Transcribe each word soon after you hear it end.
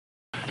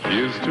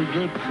Here's to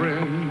good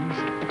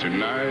friends.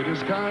 Tonight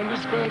is kind of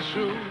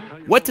special.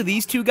 What do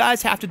these two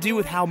guys have to do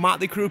with how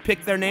Motley Crue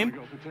picked their name?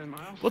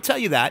 We'll tell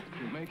you that,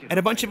 and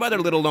a bunch of other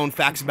little-known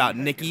facts about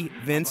Nicky,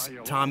 Vince,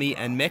 Tommy,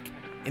 and Mick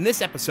in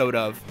this episode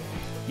of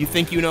You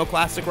Think You Know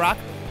Classic Rock?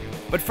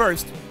 But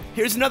first,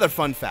 here's another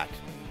fun fact.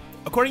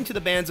 According to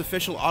the band's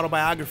official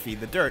autobiography,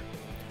 The Dirt,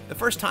 the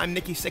first time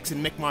Nikki Sixx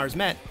and Mick Mars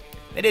met,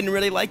 they didn't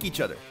really like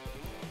each other.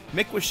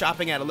 Mick was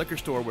shopping at a liquor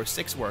store where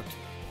Sixx worked,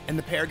 and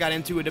the pair got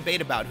into a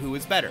debate about who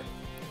was better,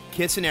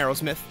 Kiss and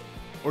Aerosmith,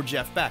 or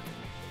Jeff Beck.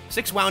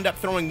 Sixx wound up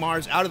throwing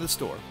Mars out of the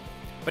store,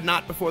 but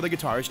not before the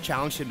guitarist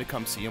challenged him to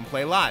come see him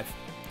play live.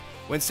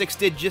 When Sixx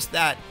did just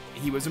that,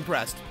 he was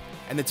impressed,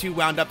 and the two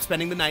wound up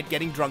spending the night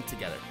getting drunk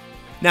together.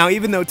 Now,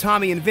 even though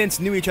Tommy and Vince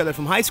knew each other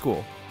from high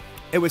school,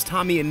 it was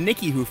Tommy and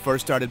Nicky who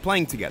first started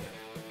playing together.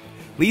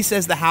 Lee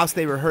says the house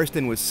they rehearsed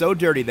in was so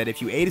dirty that if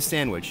you ate a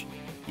sandwich,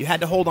 you had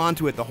to hold on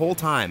to it the whole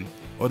time,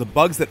 or the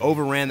bugs that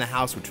overran the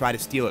house would try to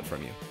steal it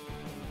from you.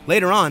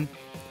 Later on,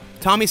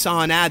 Tommy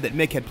saw an ad that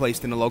Mick had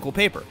placed in a local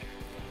paper.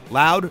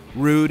 Loud,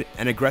 rude,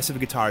 and aggressive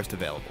guitarist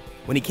available.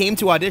 When he came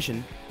to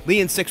audition, Lee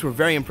and Sixx were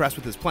very impressed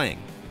with his playing,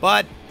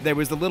 but there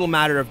was the little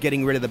matter of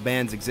getting rid of the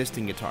band's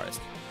existing guitarist.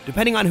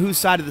 Depending on whose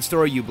side of the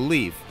story you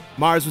believe,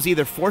 Mars was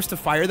either forced to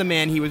fire the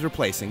man he was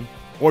replacing,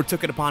 or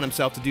took it upon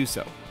himself to do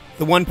so.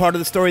 The one part of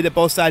the story that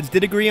both sides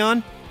did agree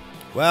on?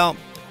 Well,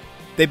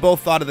 they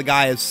both thought of the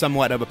guy as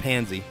somewhat of a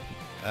pansy,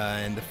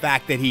 and the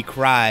fact that he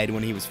cried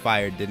when he was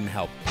fired didn't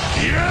help.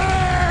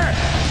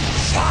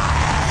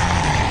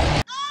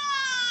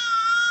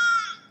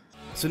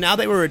 So now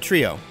they were a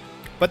trio,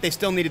 but they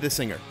still needed a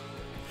singer.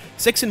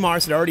 Sixx and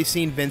Mars had already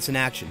seen Vince in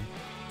action,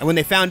 and when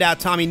they found out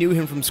Tommy knew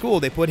him from school,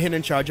 they put him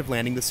in charge of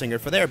landing the singer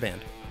for their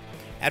band.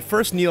 At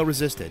first, Neil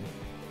resisted,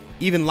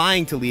 even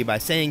lying to Lee by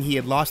saying he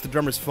had lost the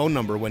drummer's phone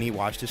number when he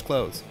washed his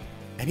clothes.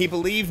 And he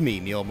believed me,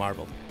 Neil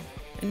marveled.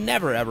 I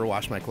never ever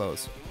wash my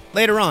clothes.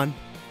 Later on,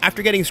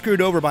 after getting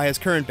screwed over by his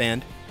current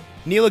band,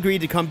 Neil agreed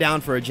to come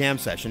down for a jam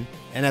session,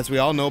 and as we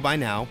all know by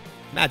now,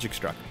 magic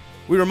struck.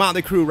 We were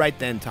Motley Crue right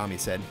then, Tommy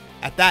said.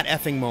 At that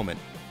effing moment.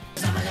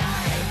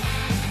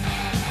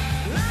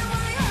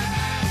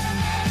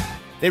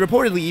 They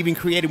reportedly even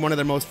created one of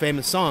their most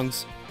famous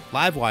songs,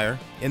 Livewire,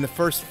 in the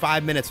first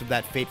 5 minutes of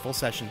that fateful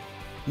session.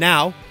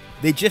 Now,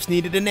 they just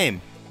needed a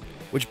name,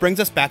 which brings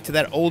us back to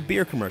that old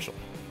beer commercial.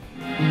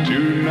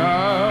 Tonight,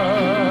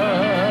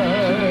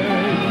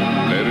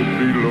 let it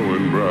be low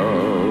and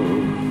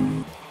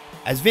brown.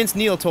 As Vince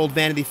Neil told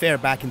Vanity Fair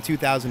back in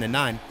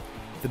 2009,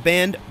 the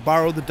band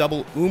borrowed the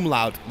double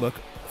umlaut look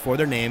for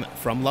their name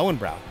from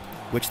Lowenbrow,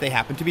 which they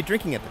happened to be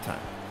drinking at the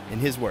time. In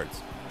his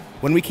words,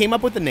 when we came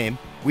up with the name,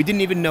 we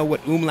didn't even know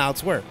what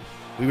umlauts were.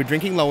 We were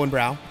drinking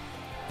Lowenbrow,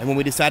 and when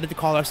we decided to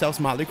call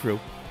ourselves Motley Crue,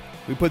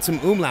 we put some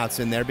umlauts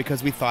in there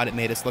because we thought it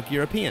made us look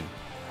European.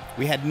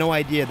 We had no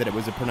idea that it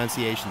was a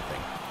pronunciation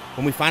thing.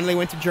 When we finally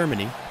went to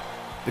Germany,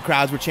 the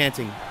crowds were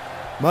chanting,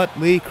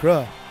 Motley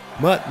Crue,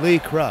 Motley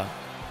Crue.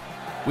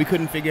 We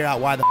couldn't figure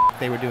out why the f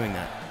they were doing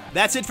that.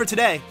 That's it for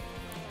today.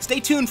 Stay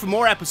tuned for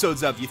more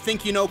episodes of You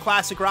Think You Know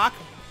Classic Rock?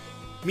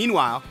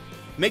 Meanwhile,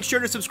 make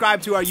sure to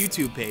subscribe to our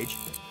YouTube page,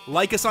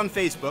 like us on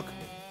Facebook,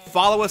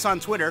 follow us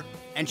on Twitter,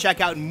 and check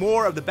out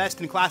more of the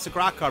best in classic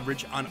rock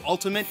coverage on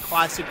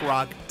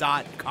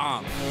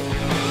UltimateClassicRock.com.